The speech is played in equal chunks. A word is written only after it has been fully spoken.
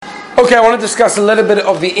Okay, I want to discuss a little bit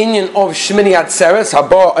of the inyan of Shemini Atzeres,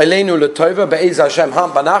 Haba Aleinu L'Tova, Be'ez Hashem Ham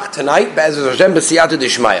Banach, tonight, Be'ez Hashem B'siyata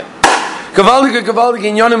D'Shmaya. Gavaldige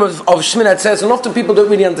inyanim of Shemini Atzeres, and often people don't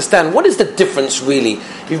really understand, what is the difference really?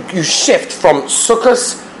 You shift from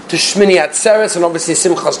Sukkos to Shemini Atzeres, and obviously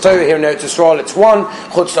Simchas Torah here in Eretz Yisrael, it's one,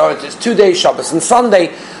 Chutz La'aretz it's 2 days, Shabbos and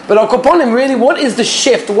Sunday, but Al Kaponim, really, what is the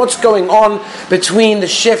shift? What's going on between the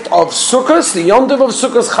shift of Sukkos, the Yom Tov of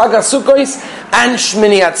Sukkos, Chag HaSukkos, and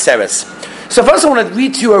Shemini Atzeres? So first I want to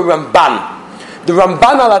read to you a Ramban. The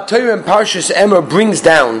Ramban al Torah in Parshas Emor brings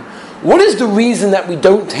down, what is the reason that we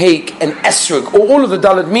don't take an esrog, or all of the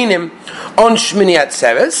Daled Minim, on Shemini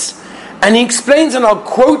Atzeres? And he explains, and I'll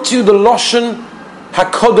quote to you the Loshen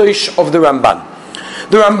HaKodesh of the Ramban.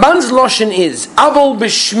 The Ramban's Loshen is, Avol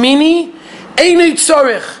b'Shmini einu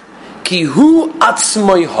tzorich, ki hu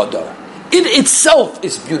atzmoi hodor. It itself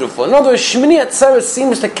is beautiful. In other words, Shemini Atzeres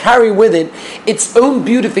seems to carry with it its own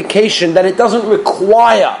beautification, that it doesn't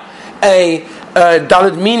require a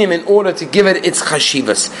Daled Minim in order to give it its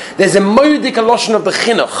chashivas. There's a moedik Loshen of the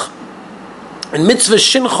Chinuch. In Mitzvah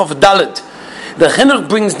Shinchov Daled, the Chinuch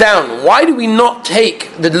brings down, why do we not take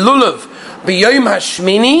the Lulav b'Yom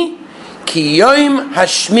HaShmini, ki Yom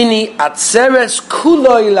HaShmini Atzeres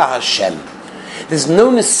kuloi laHashem. There's no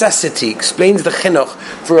necessity, explains the Chinuch,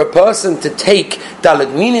 for a person to take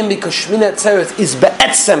Daled Minim, because Shemini Atzeres is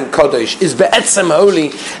be'etzem kodesh, is be'etzem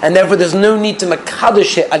holy, and therefore there's no need to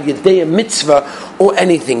mekadosh it al yedei mitzvah or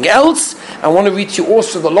anything else. I want to read to you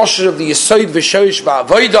also the Loshen of the Yesod v'Shorish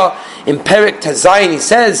v'Avoda in Perek Tazayin. He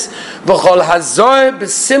says, V'chol hazor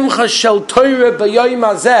b'simcha shel Torah b'yoyim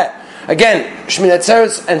hazeh. Again, Shemini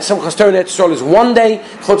Atzeres and Simchas Torah in Eretz Yisrael is 1 day,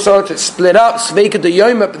 Chutz La'aretz it's split up, Sveika de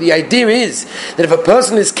Yoma, but the idea is that if a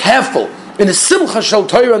person is careful in the Simcha Shel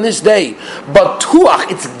Torah on this day, but Tuach,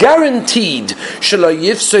 it's guaranteed, Shelo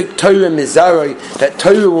Yifsok Torah Mizaroi, that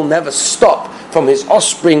Torah will never stop from his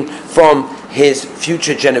offspring, from his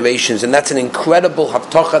future generations. And that's an incredible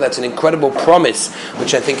haftacha, that's an incredible promise,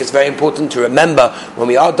 which I think is very important to remember when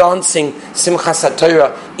we are dancing Simchas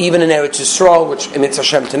Torah, even in Eretz Yisrael, which in Mitzvah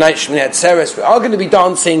Hashem tonight, Shemini Atzeres, we are going to be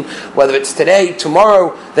dancing, whether it's today,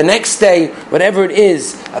 tomorrow, the next day, whatever it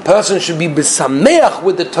is. A person should be besameach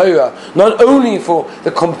with the Torah, not only for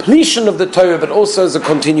the completion of the Torah, but also as a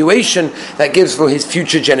continuation that gives for his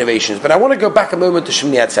future generations. But I want to go back a moment to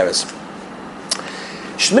Shemini Atzeres.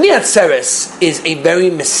 Shemini Atzeres is a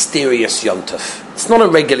very mysterious yontif. It's not a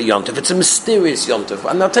regular yontif, it's a mysterious yontif.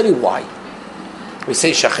 And I'll tell you why. We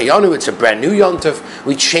say Shachayanu, it's a brand new yontif.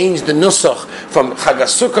 We changed the nusach from Chag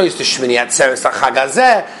HaSukkos to Shemini Atzeres to Chag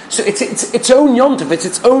HaZeh. So it's its own yontif, it's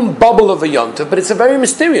its own bubble of a yontif, but it's a very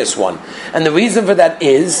mysterious one. And the reason for that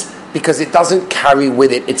is because it doesn't carry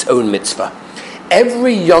with it its own mitzvah.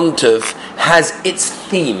 Every yontif has its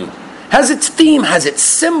theme, has its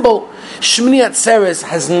symbol. Shemini Atzeres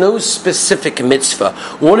has no specific mitzvah.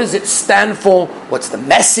 What does it stand for? What's the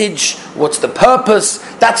message? What's the purpose?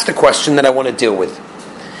 That's the question that I want to deal with.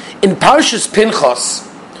 In Parshas Pinchas,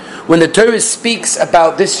 when the Torah speaks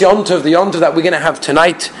about this Yontiv, the Yontiv that we're going to have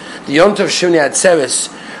tonight, the Yontiv of Shemini Atzeres,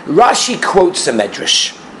 Rashi quotes a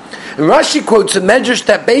medrash. And Rashi quotes a medrash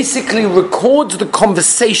that basically records the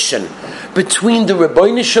conversation between the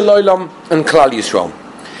Rebbeinu Shel Olam and Klal Yisrael.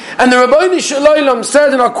 And the Rebbeinu Shel Olam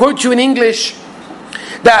said, and I'll quote you in English,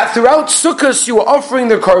 that throughout Sukkot you were offering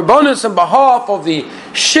the korbanos on behalf of the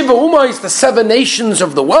Shiva Umais, the 7 nations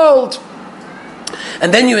of the world,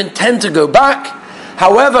 and then you intend to go back.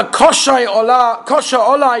 However, kosha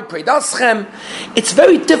olai predaschem, it's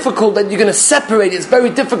very difficult that you're going to separate. It's very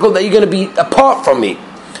difficult that you're going to be apart from me.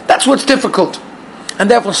 That's what's difficult.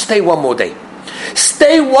 And therefore stay one more day.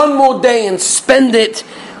 Stay one more day and spend it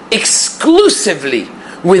exclusively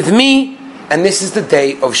with me, and this is the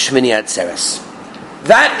day of Shemini Atzeres.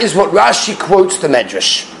 That is what Rashi quotes the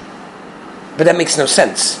Medrash. But that makes no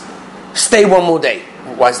sense. Stay one more day.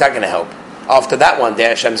 Why is that going to help? After that one day,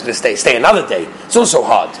 Hashem's going to stay another day. It's also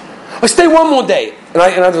hard. Or stay one more day.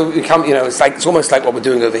 It's almost like what we're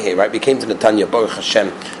doing over here, right? We came to Netanya, Baruch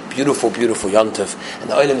Hashem, beautiful, beautiful Yontif,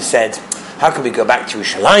 and the Olam said, how can we go back to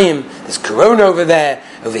Yerushalayim? There's Corona over there.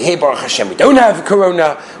 Over here, Baruch Hashem, we don't have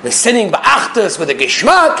Corona. We're sitting ba'achtas with a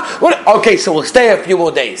geschmack. Okay, so we'll stay a few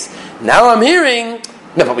more days. Now I'm hearing,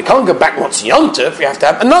 no, but we can't go back once Yontif. We have to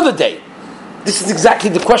have another day. This is exactly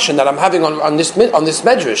the question that I'm having on this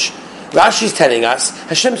medrash. Rashi's telling us,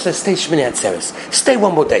 Hashem says, stay Shemini Atzeres. Stay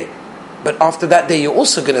one more day. But after that day, you're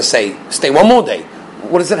also going to say, stay one more day.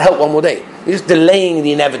 What does it help one more day? You're just delaying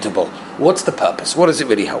the inevitable. What's the purpose? What does it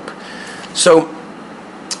really help? So,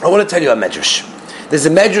 I want to tell you a medrash. There's a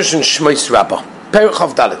medrash in Shmois Rabbah, Perek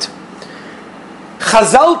Chav Dalet.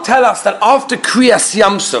 Chazal tell us that after Kriyas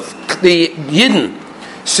Yamsuf, the Yidden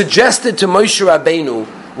suggested to Moshe Rabbeinu,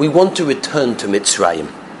 we want to return to Mitzrayim.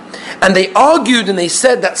 And they argued and they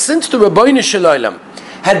said that since the Rabbeinu Shalom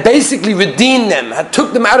had basically redeemed them, had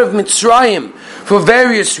took them out of Mitzrayim for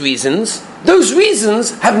various reasons, those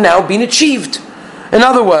reasons have now been achieved. In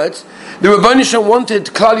other words, the Rabbeinu Shalom wanted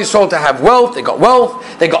Klal Yisrael to have wealth,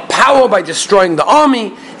 they got power by destroying the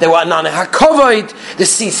army, they were Anana HaKavod, the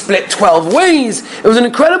sea split 12 ways, it was an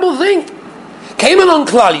incredible thing. Came along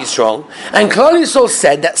Klal Yisrael, and Klal Yisrael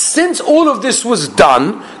said that since all of this was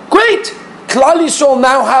done, great, Klal Yisrael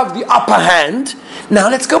now have the upper hand, now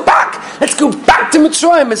let's go back to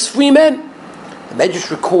Mitzrayim as free men. The Medrash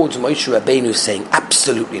records Moshe Rabbeinu saying,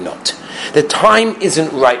 absolutely not. The time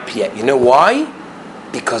isn't ripe yet. You know why?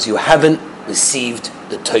 Because you haven't received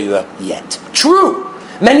the Torah yet. True,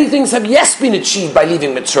 many things have been achieved by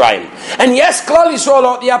leaving Mitzrayim. And yes, Klal Yisrael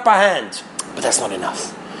are at the upper hand. But that's not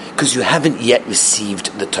enough. Because you haven't yet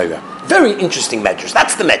received the Torah. Very interesting Medrash.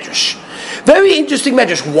 That's the Medrash. Very interesting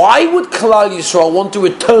Medrash. Why would Klal Yisrael want to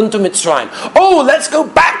return to Mitzrayim? Oh, let's go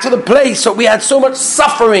back to the place where we had so much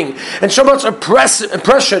suffering and so much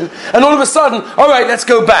oppression, and all of a sudden, all right, let's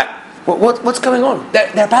go back. What's going on?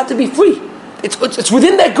 They're about to be free. It's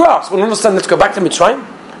within their grasp. When all of a sudden, let's go back to Mitzrayim.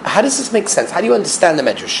 How does this make sense? How do you understand the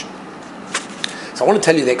Medrash? So I want to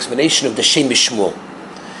tell you the explanation of the Shemini Shmuel.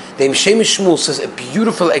 The Shemini Shmuel says a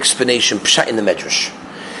beautiful explanation, pshat in the Medrash.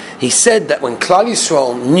 He said that when Klal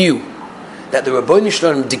Yisrael knew that the Rabbeinu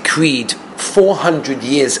Shalom decreed 400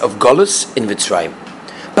 years of Golus in Mitzrayim,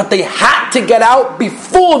 but they had to get out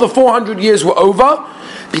before the 400 years were over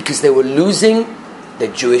because they were losing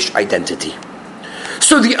their Jewish identity.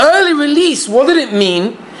 So the early release, what did it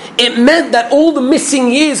mean? It meant that all the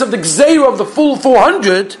missing years of the Gzeira of the full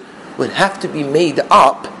 400 would have to be made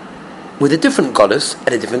up with a different Golus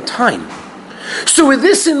at a different time. So with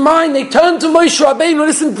this in mind, they turned to Moshe Rabbeinu,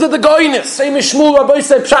 listen to the Goyness, same as Shmuel Rabbi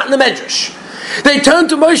said, pshat in the Medrash. They turned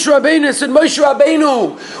to Moshe Rabbeinu and said, Moshe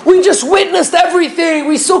Rabbeinu, we just witnessed everything.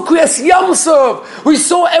 We saw Kriyas Yamsov. We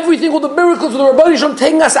saw everything, all the miracles of the Rabbeinu Shalom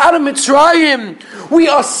taking us out of Mitzrayim. We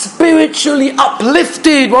are spiritually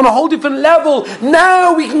uplifted. We're on a whole different level.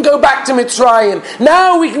 Now we can go back to Mitzrayim.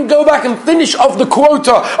 Now we can go back and finish off the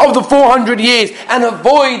quota of the 400 years and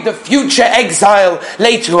avoid the future exile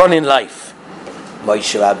later on in life.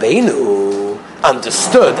 Moshe Rabbeinu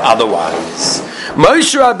understood otherwise.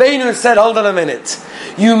 Moshe Rabbeinu said, hold on a minute.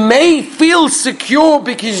 You may feel secure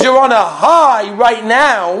because you're on a high right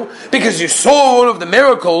now, because you saw all of the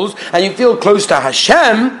miracles and you feel close to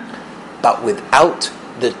Hashem, but without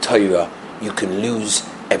the Torah, you can lose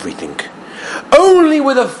everything. Only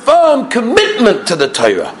with a firm commitment to the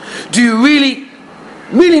Torah do you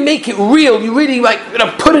really make it real. You really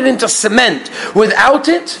put it into cement. Without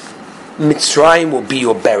it, Mitzrayim will be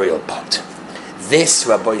your burial pot. This,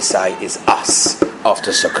 Rabbi Isai, is us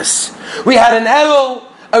after Sukkot. We had an Elul,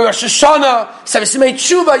 a Rosh Hashanah, Savisimei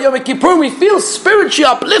Tshuva, Yom Kippur. We feel spiritually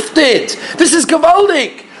uplifted. This is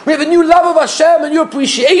Gavaldik. We have a new love of Hashem, a new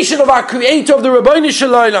appreciation of our Creator, of the Rabbeinu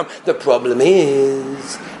Shalom. The problem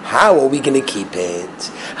is, how are we going to keep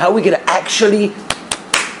it? How are we going to actually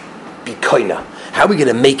be koina? How are we going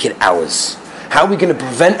to make it ours? How are we going to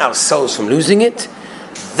prevent ourselves from losing it?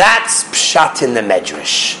 That's pshat in the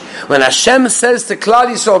Medrash. When Hashem says to Klal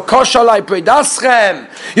Yisrael, Koshalai Predaschem,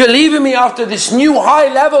 you're leaving me after this new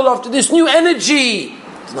high level, after this new energy.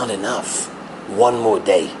 It's not enough. One more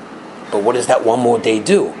day. But what does that one more day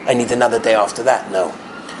do? I need another day after that. No.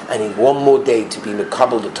 I need one more day to be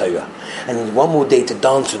Mekabel the Torah. I need one more day to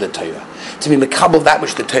dance with the Torah. To be Mekabel that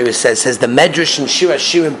which the Torah says the Medrash in Shir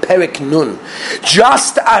Hashirim Perek Nun.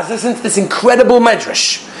 Just as, listen to this incredible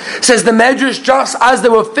Medrash. Says the Medrash, just as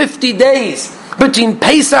there were 50 days between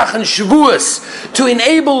Pesach and Shavuos to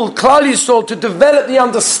enable Klal Yisrael to develop the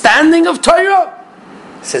understanding of Torah,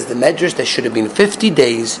 says the Medrash, there should have been 50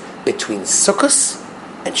 days between Sukkot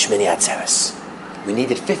and Shemini Atzeres. We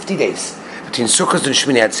needed 50 days between Sukkot and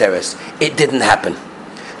Shemini Atzeres. It didn't happen.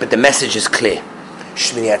 But the message is clear.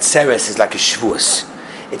 Shemini Atzeres is like a Shavuos.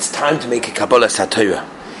 It's time to make a Kabbalah HaTorah.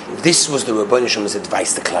 If this was the Rabbeinu Shalom's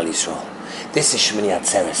advice to Klal Yisrael, this is Shemini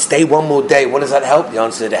Atzeres. Stay one more day. What does that help? The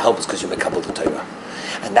answer that it helps because you're Mekabel the Torah.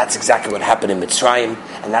 And that's exactly what happened in Mitzrayim,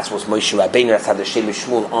 and that's what Moshe Rabbeinu, that's how the Shemini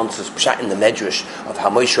Shmuel answers pshat in the Medrash of how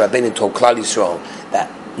Moshe Rabbeinu told Klal Yisrael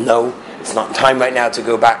that no, it's not time right now to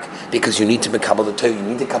go back because you need to Mekabel the Torah, you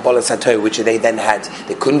need the Kabbalah HaTorah, which they then had.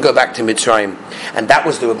 They couldn't go back to Mitzrayim, and that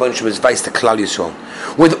was the Rabbeinu Shalom's advice to Klal Yisrael.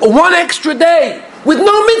 With one extra day, with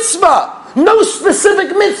no mitzvah, no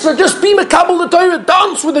specific mitzvah, just be Mekabel the Torah,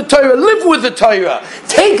 dance with the Torah, live with the Torah.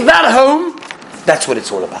 Take that home. That's what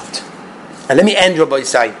it's all about. And let me end, Rabbi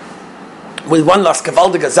Say, with one last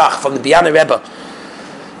gewaldige Zach from the Biana Rebbe.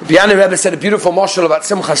 The Biana Rebbe said a beautiful mashal about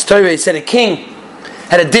Simchas Torah. He said a king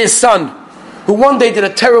had a dear son who one day did a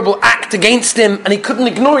terrible act against him, and he couldn't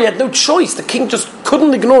ignore it. He had no choice. The king just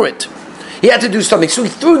couldn't ignore it. He had to do something. So he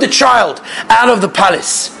threw the child out of the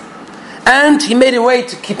palace. And he made a way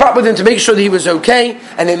to keep up with him, to make sure that he was okay.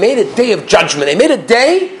 And they made a day of judgment. They made a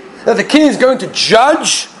day that the king is going to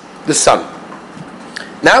judge the son.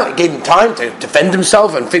 Now, it gave him time to defend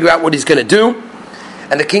himself and figure out what he's going to do.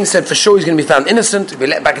 And the king said, for sure he's going to be found innocent, he'll be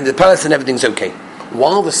let back into the palace and everything's okay.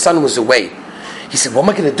 While the son was away, he said, what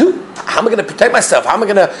am I going to do? How am I going to protect myself? How am I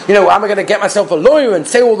going to, how am I going to get myself a lawyer and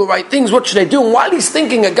say all the right things? What should I do? And while he's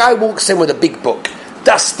thinking, a guy walks in with a big book,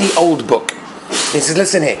 dusty old book. And he says,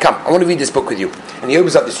 listen here, come, I want to read this book with you. And he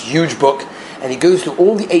opens up this huge book, and he goes through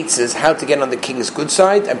all the eights how to get on the king's good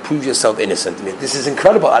side and prove yourself innocent. And this is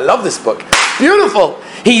incredible. I love this book. Beautiful.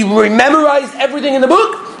 He memorized everything in the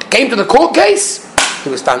book, came to the court case, he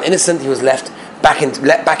was found innocent, he was let back into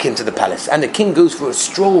the palace. And the king goes for a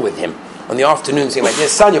stroll with him on the afternoon, saying, my dear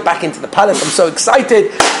son, you're back into the palace, I'm so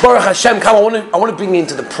excited. Baruch Hashem, come, I want to bring you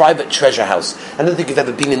into the private treasure house. I don't think you've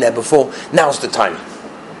ever been in there before. Now's the time.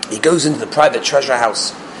 He goes into the private treasure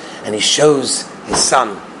house, and he shows his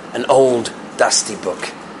son an old, dusty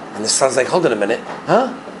book. And the son's like, hold on a minute,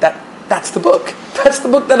 huh? That's the book. That's the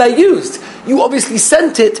book that I used. You obviously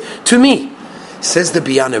sent it to me. Says the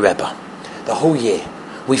Biana Rebbe, the whole year,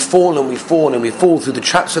 we fall and we fall and we fall through the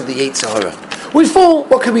traps of the Yetzer Hara. We fall,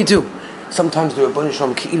 what can we do? Sometimes the Rabbanu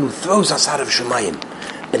Shalom Ki'ilu throws us out of Shemayim,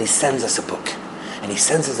 but he sends us a book. And he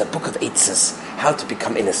sends us a book of eitzes, how to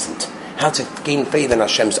become innocent, how to gain faith in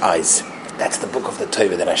Hashem's eyes. That's the book of the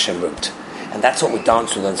Torah that Hashem wrote. And that's what we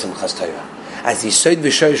dance with on Simchas Torah. As the Yisod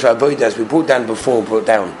V'Shosh V'Avodah, as we brought down,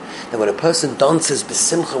 that when a person dances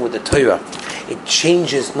b'simcha with the Torah, it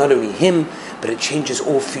changes not only him, but it changes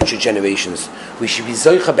all future generations. We should be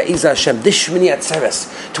Zoicha Be'ez Hashem, this Shemini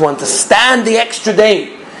Atzeres, to understand the extra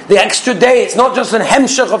day. The extra day, it's not just an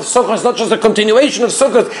hemshech of Sukkot, it's not just a continuation of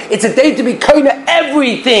Sukkot, it's a day to be koina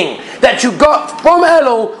everything that you got from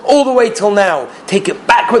Elul all the way till now. Take it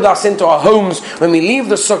back with us into our homes. When we leave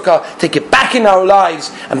the Sukkah, take it back in our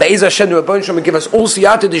lives. And Be'ez Hashem, the Rabbanu Shalom will give us all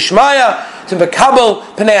siyata d'ishmaya, to mekabel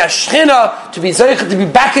p'nei hashchina, to be zoicha, to be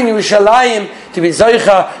back in Yerushalayim, to be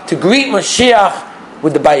zoicha, to greet Mashiach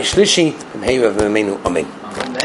with the Bayis Shlishi. Amen.